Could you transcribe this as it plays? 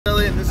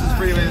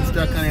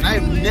duck hunting. I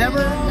have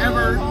never,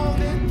 ever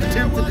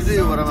attempted to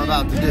do what I'm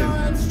about to do.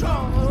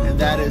 And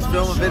that is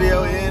film a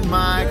video in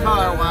my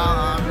car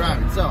while I'm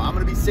driving. So I'm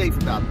going to be safe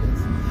about this.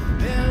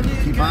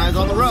 Keep my eyes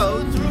on the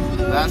road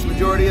the vast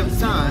majority of the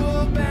time,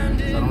 so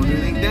I don't do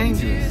anything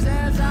dangerous.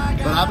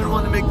 But I've been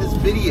wanting to make this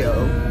video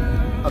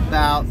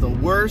about the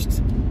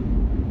worst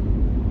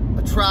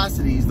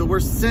atrocities, the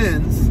worst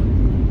sins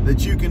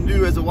that you can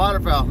do as a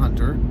waterfowl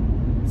hunter.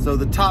 So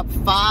the top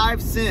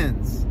 5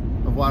 sins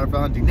of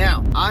waterfowl hunting.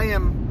 Now, I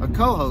am a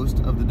co-host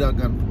of the Duck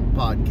Hunt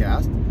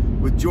podcast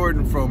with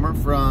Jordan Fromer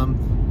from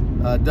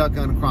Duck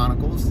Hunt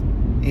Chronicles,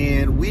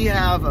 and we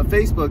have a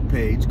Facebook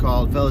page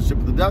called Fellowship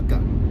of the Duck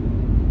Hunt.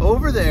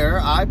 Over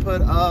there, I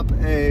put up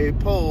a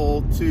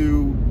poll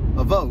to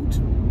a vote.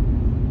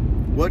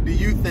 What do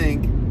you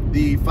think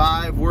the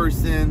 5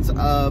 worst sins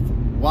of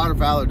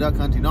waterfowl or duck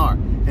hunting are?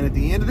 And at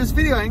the end of this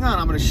video, hang on,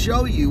 I'm going to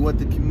show you what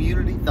the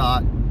community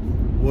thought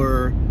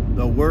were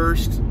the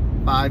worst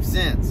 5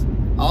 sins.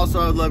 Also,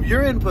 I would love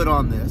your input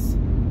on this.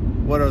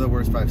 What are the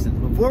worst 5 sins?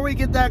 Before we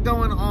get that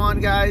going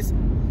on, guys,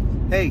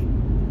 hey,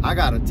 I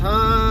got a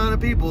ton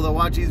of people that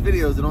watch these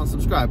videos that don't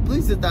subscribe.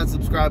 Please hit that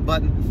subscribe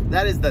button.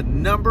 That is the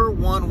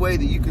 #1 way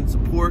that you can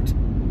support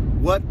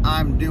what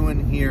I'm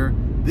doing here.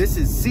 This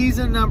is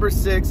season number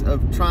 6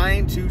 of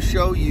trying to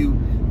show you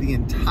the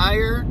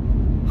entire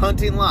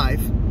hunting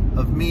life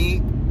of me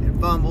and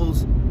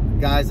Fumbles,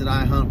 guys that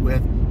I hunt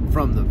with,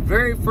 from the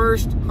very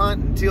first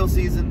hunt in teal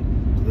season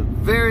to the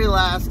very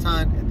last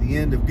hunt at the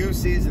end of goose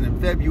season in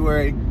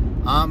February.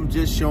 I'm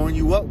just showing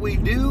you what we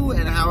do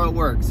and how it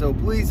works. So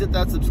please hit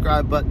that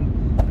subscribe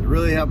button. It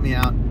really helped me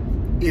out.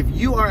 If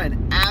you are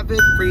an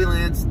avid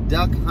freelance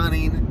duck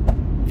hunting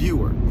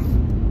viewer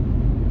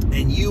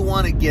and you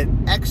want to get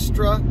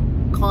extra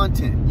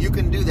content, you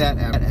can do that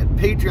at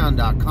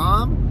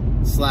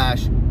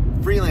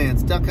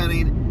patreon.com/freelance duck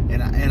hunting.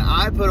 And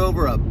I put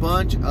over a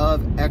bunch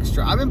of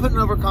extra. I've been putting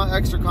over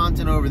extra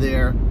content over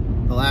there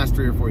the last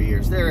 3 or 4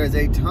 years. There is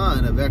a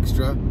ton of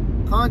extra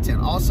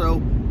content.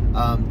 Also,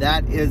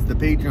 that is the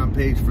Patreon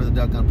page for the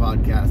Duck Hunt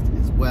podcast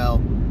as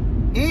well.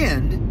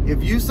 And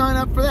if you sign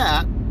up for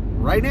that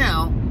right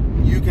now,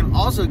 you can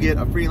also get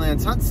a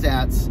Freelance Hunt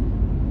Stats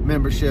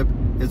membership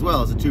as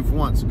well as a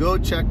 2-for-1. So go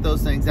check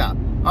those things out.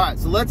 All right,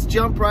 so let's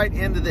jump right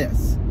into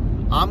this.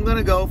 I'm going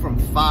to go from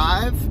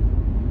 5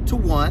 to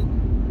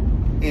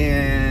 1,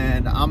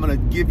 and I'm going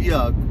to give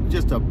you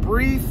just a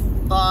brief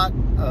thought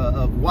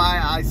of why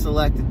I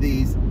selected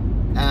these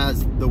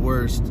as the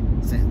worst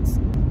sins.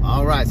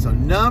 All right, so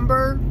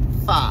number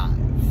 5,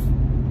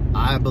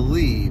 I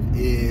believe,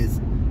 is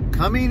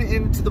coming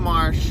into the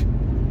marsh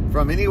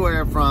from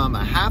anywhere from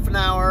a half an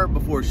hour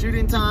before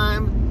shooting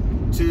time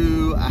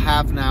to a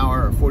half an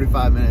hour or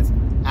 45 minutes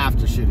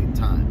after shooting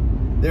time.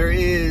 There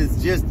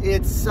is just,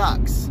 it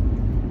sucks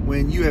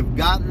when you have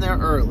gotten there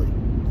early.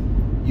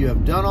 You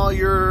have done all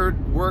your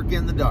work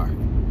in the dark.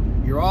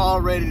 You're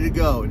all ready to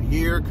go, and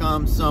here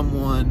comes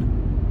someone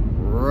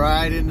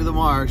right into the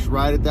marsh,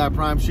 right at that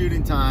prime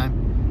shooting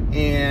time,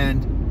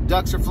 and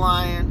ducks are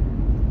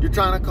flying. You're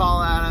trying to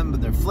call at them,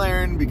 but they're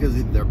flaring because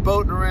they're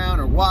boating around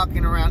or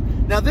walking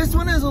around. Now, this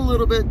one is a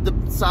little bit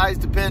size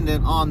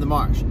dependent on the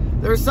marsh.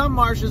 There are some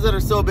marshes that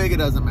are so big it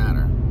doesn't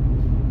matter.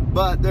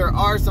 But there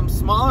are some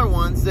smaller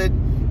ones that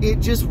it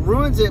just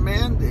ruins it,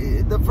 man.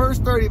 The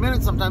first 30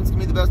 minutes sometimes can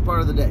be the best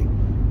part of the day.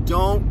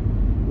 Don't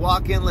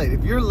walk in late.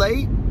 If you're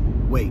late,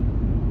 wait.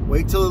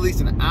 Wait till at least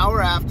an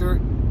hour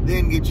after,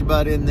 then get your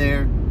butt in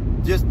there.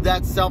 Just,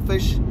 that's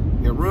selfish.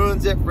 It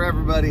ruins it for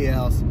everybody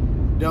else.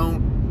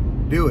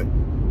 Don't do it.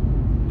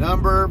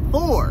 Number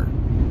 4,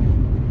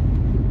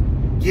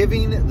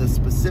 giving the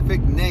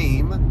specific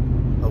name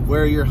of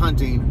where you're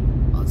hunting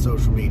on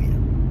social media.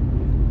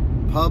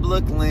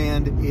 Public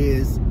land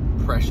is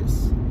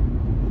precious.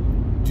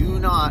 Do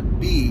not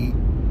be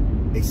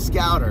a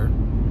scouter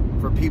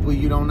for people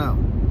you don't know.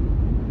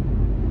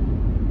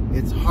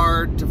 It's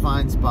hard to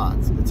find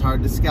spots. It's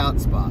hard to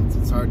scout spots.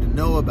 It's hard to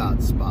know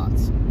about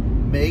spots.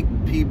 Make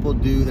people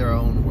do their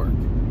own work.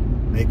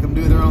 Make them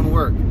do their own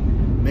work.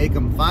 Make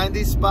them find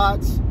these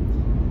spots.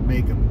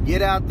 Make them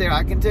get out there.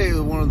 I can tell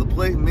you, one of the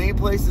main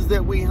places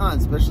that we hunt,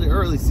 especially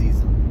early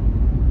season,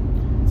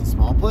 it's a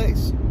small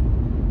place,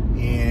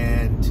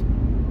 and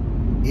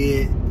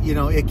it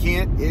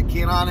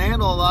cannot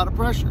handle a lot of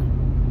pressure.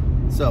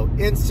 So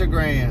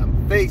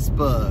Instagram,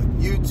 Facebook,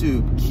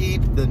 YouTube,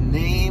 keep the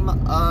name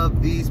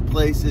of these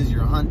places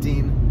you're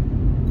hunting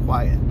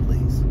quiet,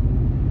 please.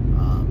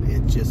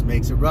 It just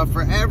makes it rough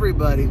for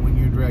everybody when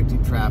you're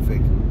directing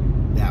traffic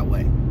that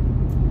way.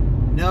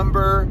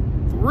 Number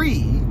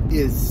 3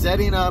 is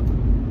setting up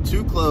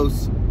too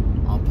close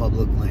on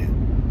public land.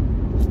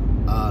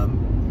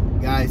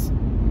 Guys,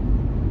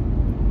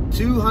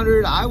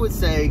 200, I would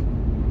say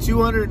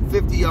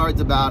 250 yards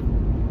about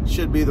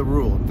should be the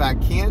rule. In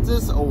fact,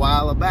 Kansas a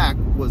while back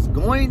was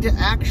going to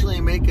actually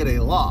make it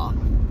a law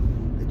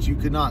that you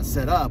could not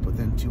set up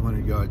within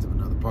 200 yards of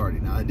another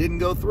party. Now, it didn't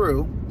go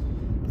through,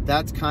 but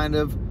that's kind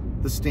of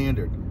the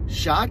standard.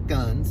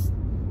 Shotguns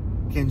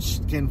can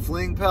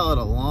fling pellet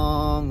a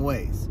long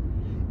ways.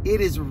 It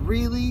is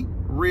really,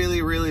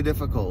 really, really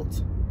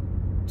difficult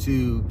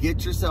to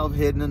get yourself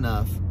hidden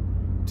enough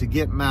to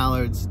get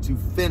mallards to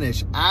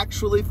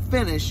actually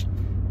finish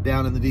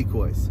down in the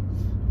decoys.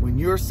 When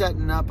you're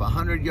setting up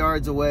 100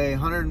 yards away,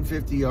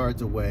 150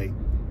 yards away,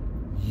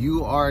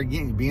 you are,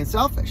 again, being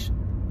selfish.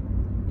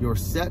 You're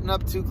setting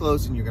up too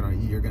close, and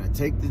you're gonna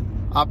take the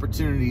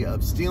opportunity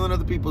of stealing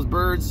other people's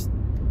birds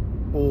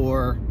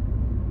or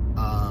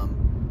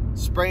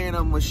spraying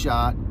them with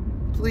shot.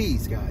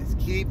 Please, guys,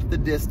 keep the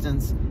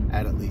distance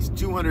at least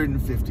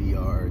 250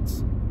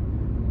 yards.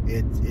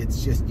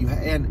 It's just you.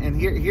 And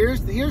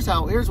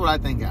here's what I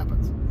think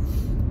happens.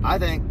 I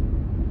think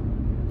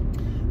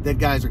that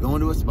guys are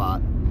going to a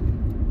spot.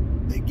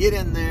 They get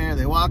in there,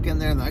 they walk in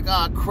there, and they're like,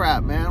 "Oh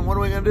crap, man! What are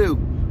we gonna do?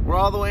 We're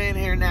all the way in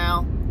here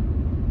now.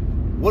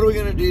 What are we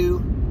gonna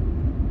do?"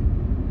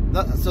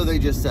 So they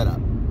just set up.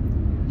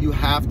 You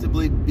have to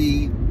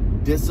be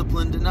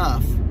disciplined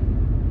enough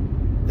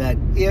that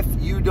if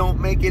you don't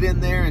make it in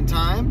there in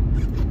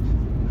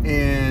time,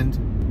 and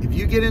if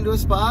you get into a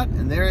spot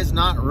and there is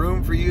not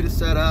room for you to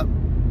set up,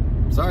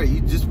 sorry,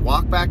 you just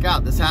walk back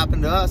out. This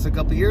happened to us a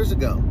couple years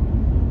ago.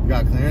 We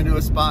got clear into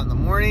a spot in the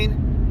morning.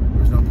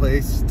 There was no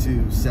place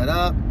to set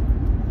up.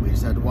 We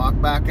just had to walk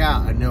back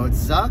out. I know it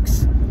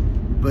sucks,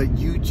 but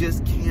you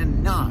just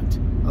cannot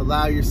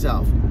allow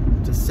yourself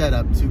to set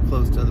up too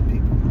close to other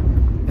people.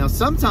 Now,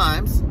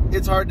 sometimes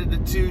it's hard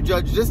to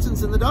judge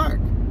distance in the dark.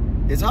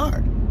 It's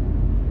hard.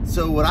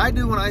 So what I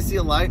do when I see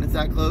a light and it's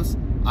that close,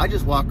 I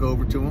just walk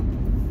over to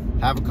them,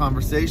 have a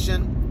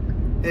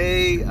conversation.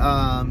 Hey,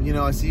 you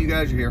know, I see you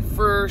guys are here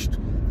first.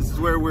 This is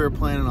where we're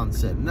planning on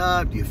setting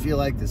up. Do you feel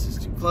like this is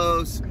too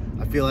close?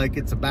 I feel like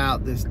it's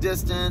about this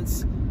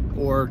distance.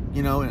 Or,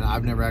 you know, and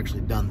I've never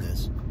actually done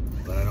this,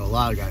 but I know a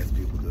lot of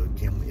people do it.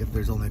 If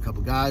there's only a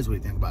couple guys, what do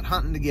you think about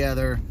hunting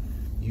together?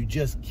 You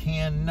just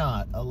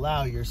cannot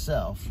allow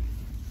yourself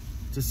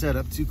to set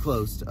up too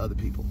close to other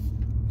people.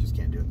 Just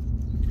can't do it.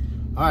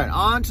 All right,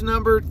 on to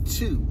number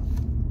 2,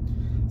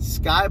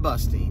 sky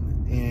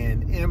busting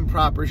and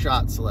improper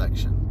shot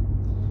selection.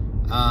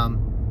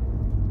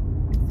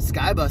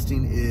 Sky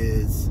busting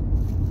is,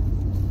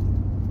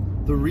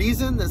 the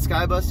reason that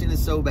sky busting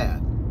is so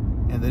bad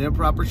and that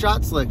improper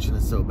shot selection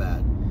is so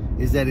bad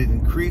is that it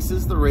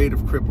increases the rate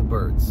of cripple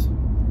birds.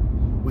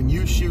 When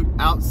you shoot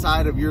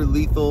outside of your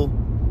lethal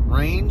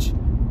range,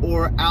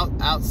 or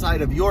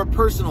outside of your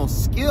personal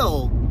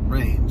skill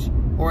range,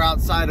 or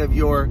outside of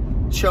your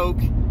choke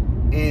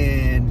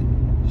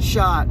and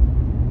shot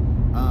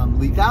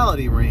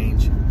lethality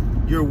range,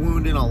 you're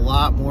wounding a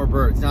lot more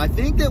birds. Now, I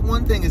think that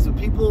one thing is that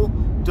people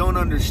don't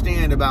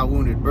understand about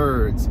wounded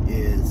birds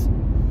is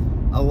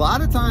a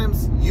lot of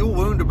times you'll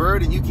wound a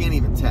bird and you can't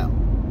even tell.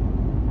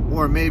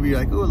 Or maybe you're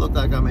like, oh, it looked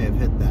like I may have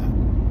hit that.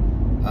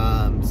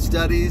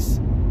 Studies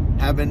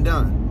have been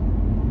done.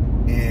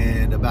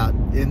 And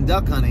in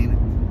duck hunting,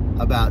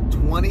 about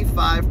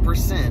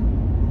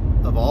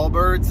 25% of all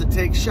birds that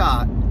take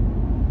shot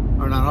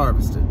are not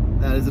harvested.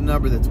 That is a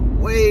number that's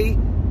way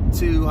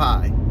too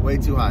high,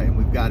 and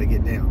we've got to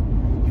get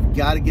down. You've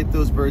got to get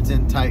those birds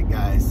in tight,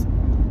 guys.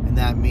 And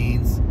that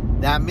means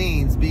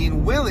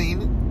being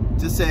willing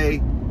to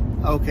say,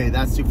 okay,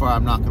 that's too far,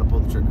 I'm not going to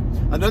pull the trigger.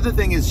 Another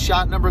thing is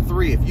shot number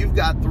 3. If you've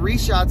got 3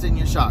 shots in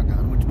your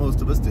shotgun, which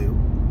most of us do,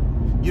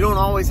 you don't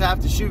always have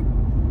to shoot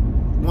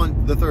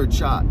the third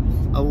shot.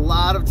 A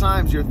lot of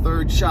times your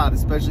third shot,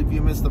 especially if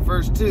you miss the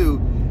first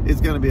 2, is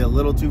going to be a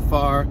little too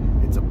far.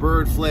 It's a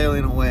bird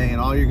flailing away,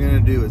 and all you're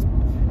going to do is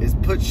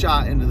put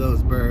shot into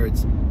those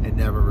birds and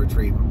never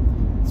retrieve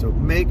them. So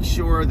make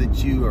sure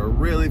that you are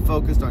really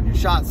focused on your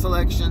shot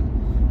selection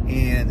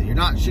and that you're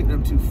not shooting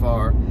them too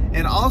far.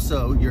 And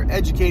also, you're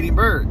educating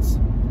birds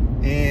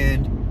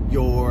and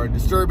you're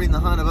disturbing the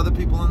hunt of other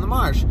people in the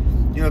marsh.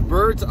 You know, if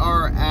birds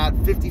are at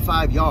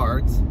 55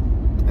 yards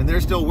and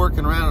they're still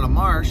working around in a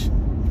marsh,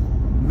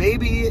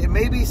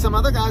 maybe some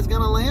other guy's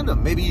gonna land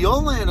them. Maybe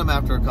you'll land them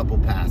after a couple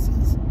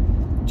passes.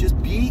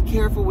 Just be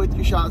careful with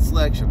your shot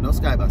selection. No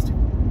sky busting.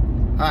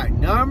 All right,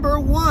 number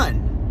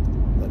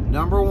 1. The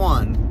number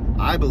 1,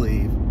 I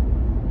believe,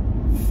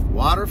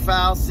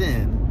 waterfowl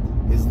sin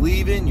is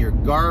leaving your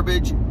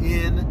garbage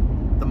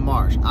in the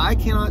marsh. I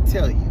cannot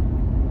tell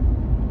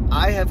you.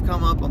 I have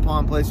come up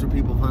upon places where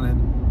people hunted,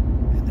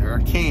 and there are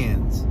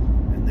cans,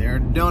 and there are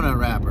donut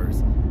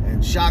wrappers,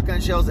 and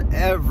shotgun shells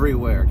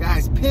everywhere.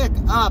 Guys, pick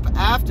up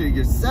after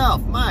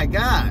yourself. My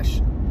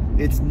gosh,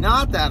 it's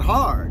not that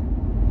hard.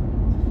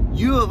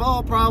 You have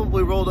all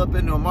probably rolled up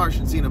into a marsh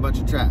and seen a bunch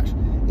of trash.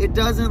 It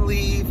doesn't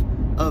leave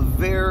a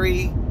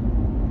very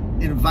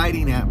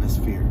inviting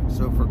atmosphere.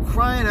 So for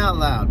crying out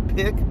loud,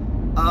 pick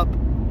up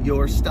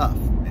your stuff,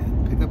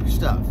 man. Pick up your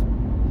stuff.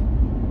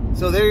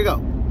 So there you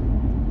go.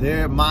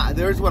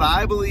 There's what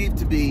I believe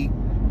to be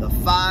the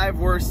 5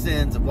 worst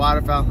sins of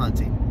waterfowl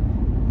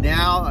hunting.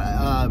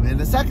 Now, in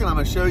a second, I'm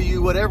going to show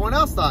you what everyone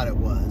else thought it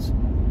was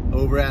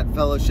over at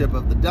Fellowship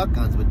of the Duck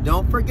Guns. But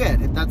don't forget,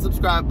 hit that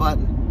subscribe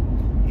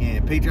button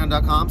and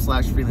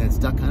patreon.com/freelance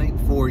duck hunting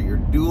for your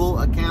dual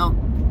account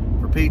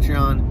for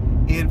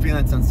Patreon and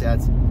Freelance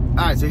Sunstats.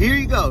 All right, so here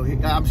you go.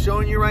 I'm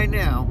showing you right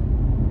now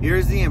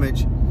here's the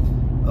image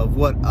of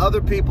what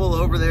other people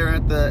over there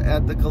at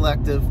the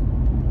collective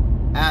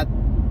at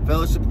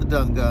Fellowship of the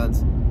Dung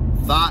Guns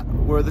thought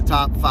were the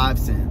top 5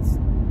 sins.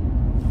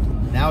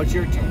 Now it's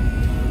your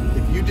turn.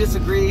 If you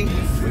disagree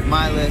with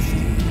my list,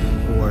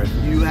 or if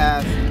you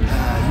have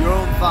your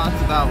own thoughts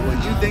about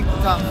what you think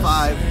the top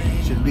 5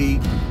 should be,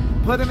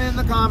 put them in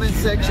the comments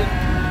section.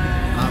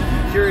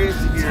 I'm curious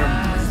to hear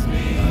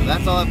them.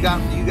 That's all I've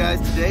got for you guys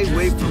today.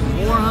 Wait for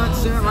more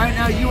hunts soon. Right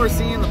now, you are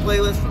seeing the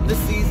playlist from this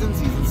season,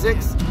 season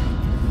 6.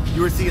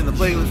 You are seeing the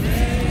playlist from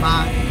season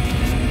 5. The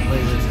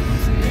playlist from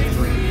season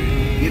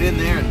 3. Get in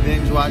there and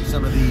binge watch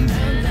some of these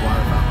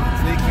waterfowl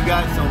hunts. Thank you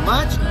guys so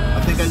much.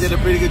 I think I did a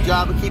pretty good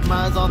job of keeping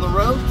my eyes on the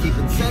road,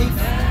 keeping safe.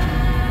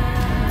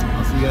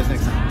 I'll see you guys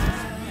next time.